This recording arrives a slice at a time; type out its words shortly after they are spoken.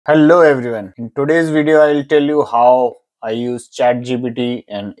Hello everyone. In today's video, I'll tell you how I use ChatGPT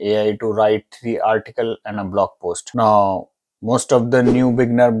and AI to write the article and a blog post. Now, most of the new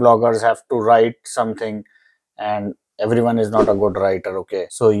beginner bloggers have to write something and everyone is not a good writer, okay?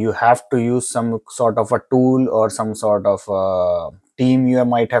 So you have to use some sort of a tool or some sort of a team you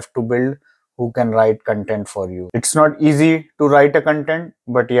might have to build who can write content for you. It's not easy to write a content,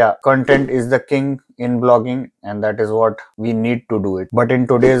 but yeah, content is the king in blogging and that is what we need to do it. But in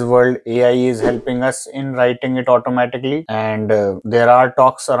today's world, AI is helping us in writing it automatically, and there are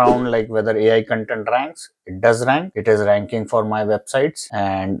talks around like whether AI content ranks. It does rank. It is ranking for my websites,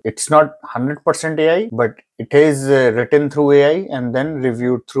 and it's not 100% AI, but it is written through AI and then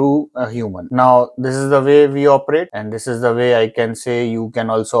reviewed through a human. Now, this is the way we operate, and this is the way I can say you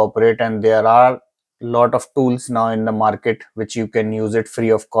can also operate. And there are lot of tools now in the market which you can use it free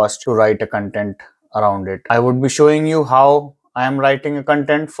of cost to write a content around it. I would be showing you how I am writing a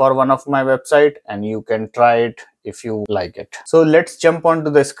content for one of my website, and you can try it if you like it. So let's jump onto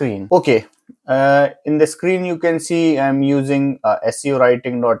the screen. Okay, in the screen you can see I'm using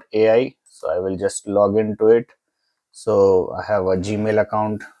SEOwriting.ai. So I will just log into it. So I have a Gmail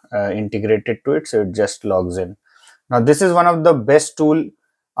account integrated to it, so it just logs in. Now this is one of the best tool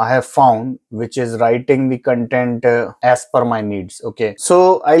I have found, which is writing the content as per my needs. Okay,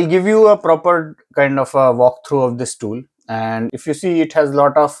 so I'll give you a proper kind of a walkthrough of this tool. And if you see, it has a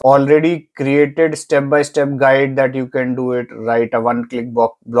lot of already created step-by-step guide that you can do it, write a one-click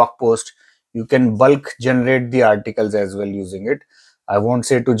blog post. You can bulk generate the articles as well using it. I won't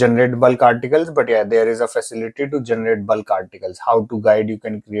say to generate bulk articles, but yeah, there is a facility to generate bulk articles. How to guide, you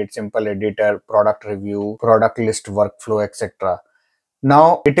can create simple editor, product review, product list workflow, etc.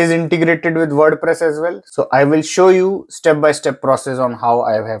 Now it is integrated with WordPress as well. So I will show you step-by-step process on how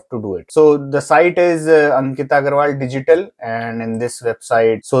I have to do it. So the site is Ankita Agarwal Digital, and in this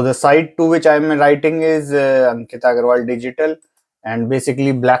website, so the site to which I am writing is Ankita Agarwal Digital, and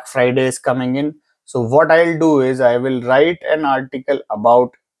basically Black Friday is coming in. So what I'll do is I will write an article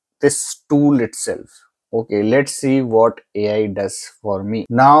about this tool itself. Okay, let's see what AI does for me.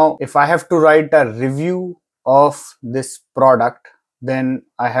 Now, if I have to write a review of this product, then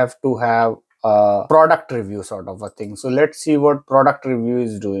I have to have a product review sort of a thing. So let's see what product review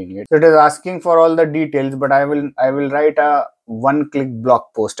is doing it. So it is asking for all the details, but I will write a one-click blog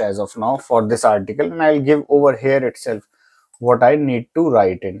post as of now for this article, and I'll give over here itself what I need to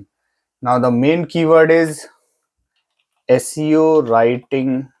write in. Now the main keyword is SEO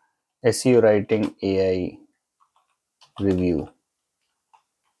writing AI review.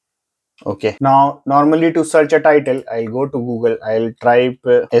 Okay, now normally to search a title, I'll go to Google, I'll type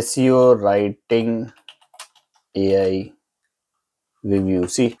SEO writing AI review.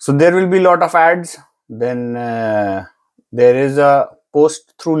 See, so there will be a lot of ads. Then there is a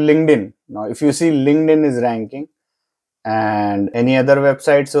post through LinkedIn. Now if you see, LinkedIn is ranking, and any other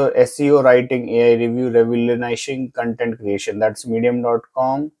website. So SEO writing AI review revolutionizing content creation, that's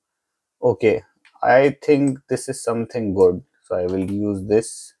medium.com. Okay, I think this is something good, so I will use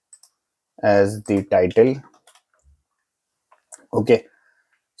this as the title. Okay,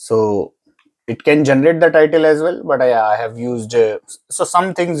 so it can generate the title as well, but I have used so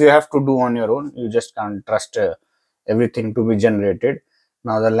some things you have to do on your own. You just can't trust everything to be generated.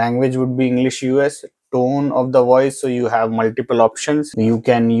 Now the language would be English US. Tone of the voice, so you have multiple options. You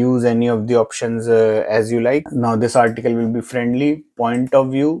can use any of the options as you like. Now this article will be friendly. Point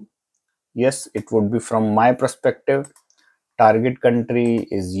of view, yes, it would be from my perspective. Target country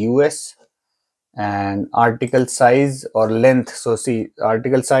is US. And article size or length, so see,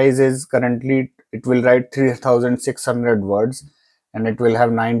 article size is currently, it will write 3600 words, and it will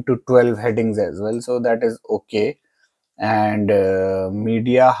have 9 to 12 headings as well, so that is okay. And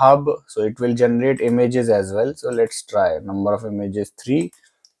media hub, so it will generate images as well. So let's try number of images 3,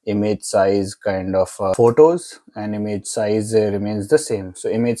 image size kind of photos, and image size remains the same. So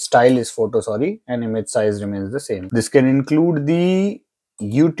image style is photo, sorry, and image size remains the same. This can include the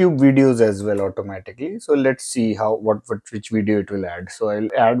YouTube videos as well automatically. So let's see how which video it will add. So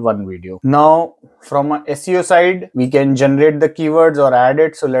I'll add one video. Now from a SEO side, we can generate the keywords or add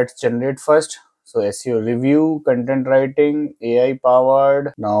it. So let's generate first. So SEO review, content writing, AI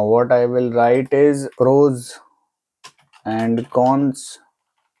powered. Now what I will write is pros and cons,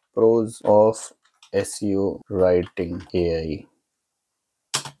 pros of SEO writing AI,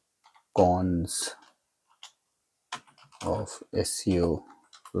 cons of SEO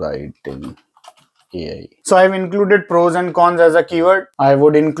writing AI. So I've included pros and cons as a keyword. I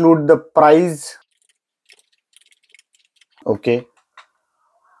would include the price. Okay.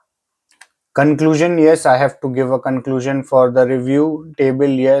 Conclusion, yes, I have to give a conclusion for the review. Table,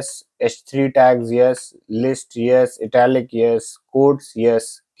 yes. H3 tags, yes. List, yes. Italic, yes. Quotes,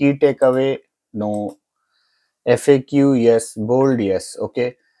 yes. Key takeaway, no. FAQ, yes. Bold, yes.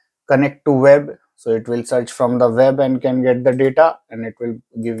 Okay. Connect to web, so it will search from the web and can get the data, and it will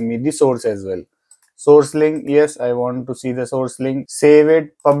give me the source as well. Source link, yes, I want to see the source link. Save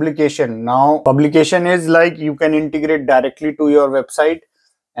it. Publication, now publication is like you can integrate directly to your website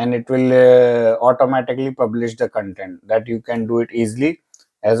and it will automatically publish the content. That you can do it easily.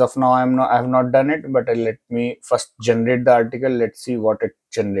 As of now, I have not done it, but let me first generate the article. Let's see what it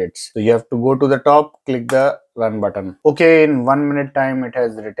generates. So you have to go to the top, click the run button. Okay, in 1 minute time it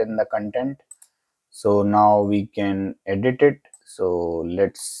has written the content. So now we can edit it. So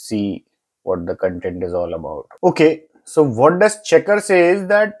let's see what the content is all about. Okay, so what does checker say is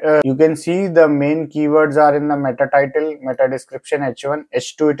that you can see the main keywords are in the meta title, meta description, h1,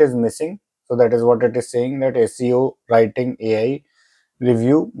 h2 it is missing. So that is what it is saying, that SEO, writing, AI,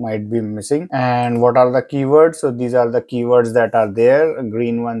 review might be missing. And what are the keywords? So these are the keywords that are there.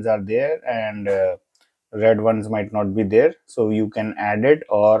 Green ones are there and red ones might not be there. So you can add it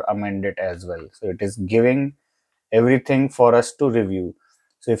or amend it as well. So it is giving everything for us to review.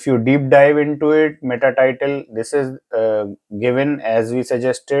 So if you deep dive into it, meta title, this is given as we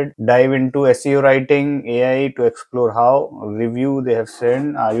suggested. Dive into SEO, writing, AI to explore how. Review, they have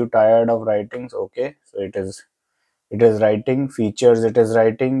said, are you tired of writing? Okay, so it is writing. Features, it is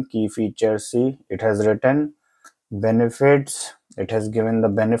writing. Key features, see, it has written. Benefits, it has given the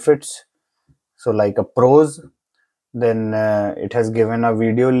benefits, so like a pros. Then it has given a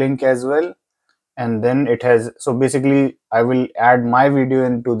video link as well, and then it has, so basically I will add my video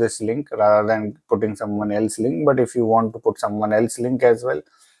into this link rather than putting someone else link. But if you want to put someone else link as well,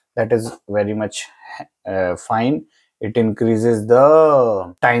 that is very much fine. It increases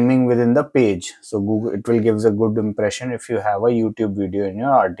the timing within the page, so Google, it will gives a good impression if you have a YouTube video in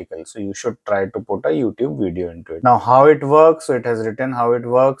your article. So you should try to put a YouTube video into it. Now how it works, so it has written how it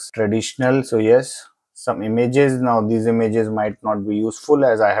works. Traditional, so yes, some images. Now these images might not be useful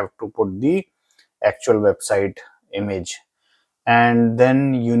as I have to put the actual website image. And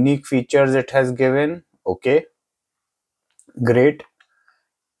then unique features it has given. Okay, great.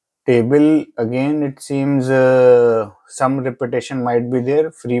 Table, again it seems some repetition might be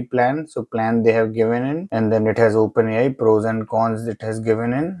there. Free plan, so plan they have given in, and then it has OpenAI pros and cons it has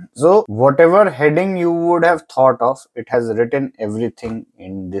given in. So whatever heading you would have thought of, it has written everything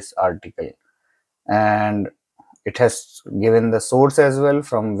in this article, and it has given the source as well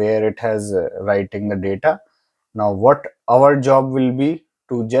from where it has writing the data. Now what our job will be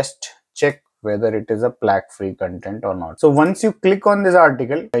to just check whether it is a plaque free content or not. So once you click on this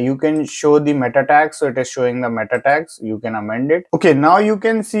article, you can show the meta tags. So it is showing the meta tags, you can amend it. Okay, now you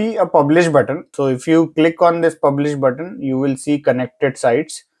can see a publish button. So if you click on this publish button, you will see connected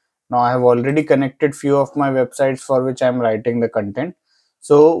sites. Now I have already connected few of my websites for which I am writing the content.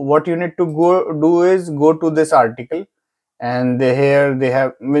 So what you need to go do is go to this article, and here they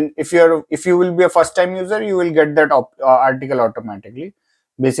have, if you will be a first time user, you will get that article automatically.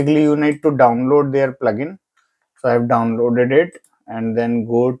 Basically you need to download their plugin. So I have downloaded it, and then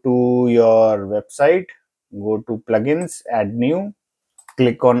go to your website, go to plugins, add new,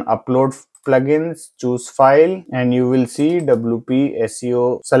 click on upload plugins, choose file, and you will see WP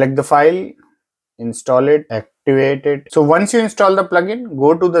SEO. Select the file, install it, activate it. So once you install the plugin,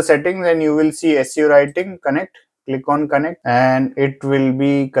 go to the settings and you will see SEO writing connect. Click on connect and it will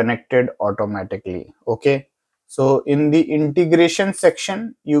be connected automatically. Okay, so in the integration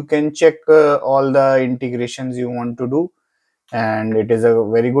section you can check all the integrations you want to do, and it is a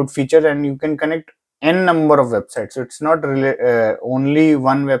very good feature, and you can connect n number of websites. So it's not really only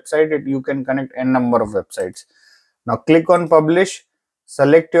one website, you can connect n number of websites. Now click on publish,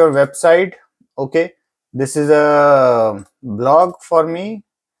 select your website. Okay, this is a blog for me.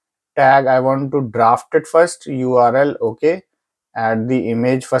 Tag, I want to draft it first. URL, okay. Add the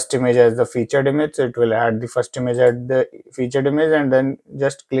image, first image as the featured image, so it will add the first image as the featured image, and then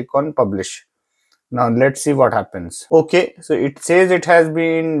just click on publish. Now let's see what happens. Okay, so it says it has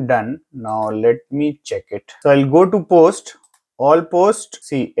been done. Now let me check it. So I'll go to post, all post,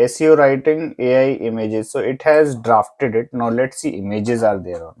 see SEO, writing, AI, images. So it has drafted it. Now let's see images are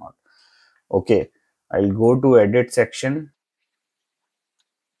there or not. Okay, I'll go to edit section.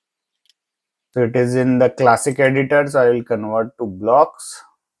 So it is in the classic editor, so I will convert to blocks,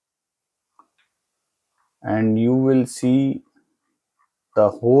 and you will see the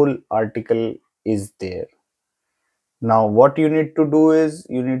whole article is there. Now what you need to do is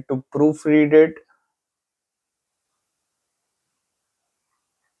you need to proofread it.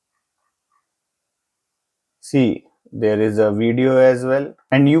 See, there is a video as well,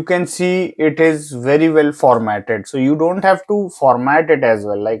 and you can see it is very well formatted. So you don't have to format it as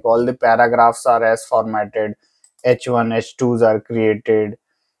well. Like all the paragraphs are as formatted, H1, H2s are created.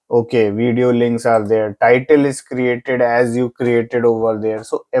 Okay, video links are there, title is created as you created over there,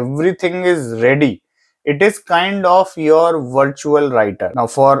 so everything is ready. It is kind of your virtual writer. Now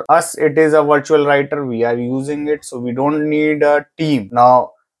for us it is a virtual writer, we are using it, so we don't need a team.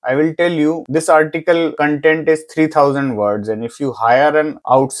 Now I will tell you, this article content is 3000 words, and if you hire an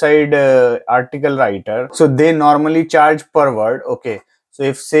outside article writer, so they normally charge per word. Okay, so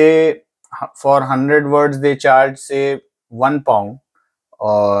if say for 100 words they charge say £1,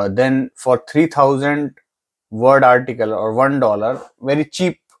 then for 3000 word article or $1, very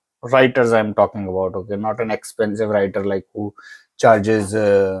cheap writers I'm talking about, okay, not an expensive writer like who charges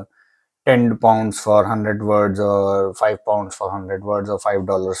 £10 for 100 words or £5 for 100 words or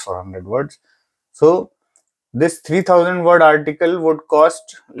 $5 for 100 words. So this 3000 word article would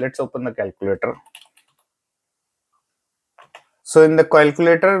cost, let's open the calculator. So in the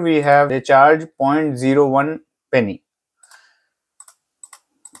calculator we have, they charge 0.01 penny.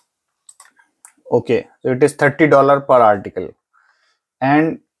 Okay, so it is $30 per article,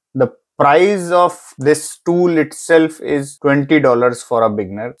 and the price of this tool itself is $20 for a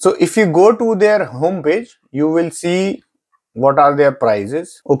beginner. So if you go to their homepage, you will see what are their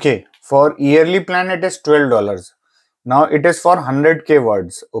prices. Okay, for yearly plan it is $12. Now it is for 100k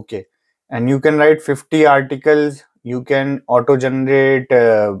words. Okay, and you can write 50 articles. You can auto generate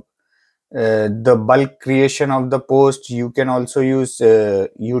the bulk creation of the post. You can also use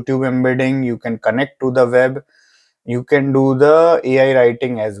YouTube embedding. You can connect to the web. You can do the AI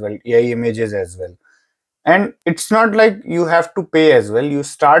writing as well, AI images as well. And it's not like you have to pay as well. You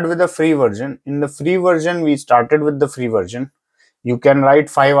start with a free version. In the free version, we started with the free version. You can write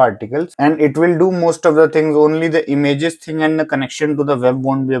 5 articles and it will do most of the things. Only the images thing and the connection to the web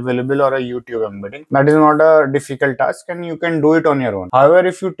won't be available, or a YouTube embedding. That is not a difficult task and you can do it on your own. However,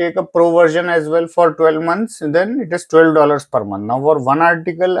 if you take a pro version as well for 12 months, then it is $12 per month. Now for one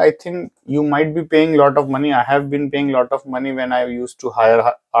article, I think you might be paying a lot of money. I have been paying a lot of money when I used to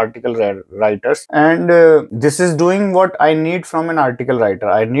hire article writers, and this is doing what I need from an article writer.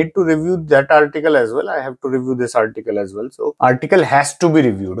 I need to review that article as well. I have to review this article as well. So article has to be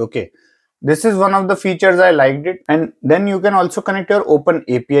reviewed. Okay, this is one of the features I liked it. And then you can also connect your open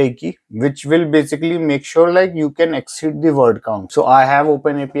API key, which will basically make sure like you can exceed the word count. So I have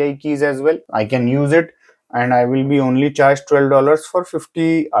open API keys as well. I can use it, and I will be only charged $12 for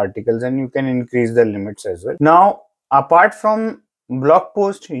 50 articles, and you can increase the limits as well. Now apart from blog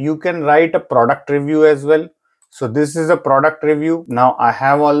post, you can write a product review as well. So this is a product review. Now I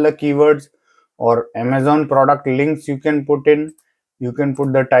have all the keywords or Amazon product links you can put in. You can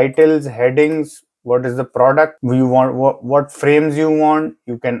put the titles, headings, what is the product you want, what frames you want.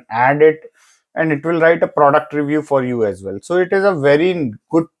 You can add it and it will write a product review for you as well. So it is a very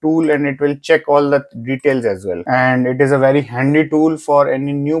good tool and it will check all the details as well. And it is a very handy tool for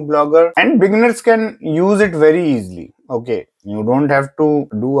any new blogger, and beginners can use it very easily. Okay, you don't have to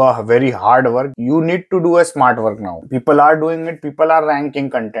do a very hard work. You need to do a smart work now. People are doing it. People are ranking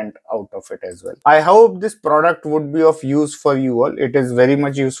content out of it as well. I hope this product would be of use for you all. It is very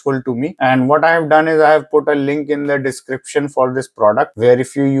much useful to me. And what I have done is I have put a link in the description for this product, where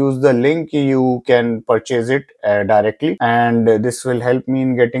if you use the link, you can purchase it directly. And this will help me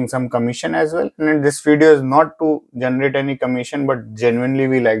in getting some commission as well. And this video is not to generate any commission, but genuinely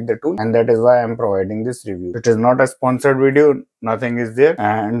we like the tool. And that is why I am providing this review. It is not a sponsored video, nothing is there,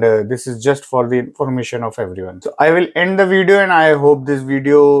 and this is just for the information of everyone. So I will end the video, and I hope this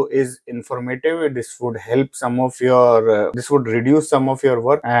video is informative. This would help some of your this would reduce some of your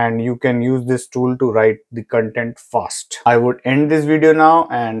work, and you can use this tool to write the content fast. I would end this video now,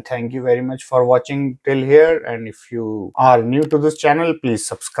 and thank you very much for watching till here. And if you are new to this channel, please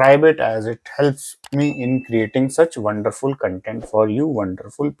subscribe it, as it helps me in creating such wonderful content for you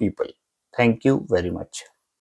wonderful people. Thank you very much.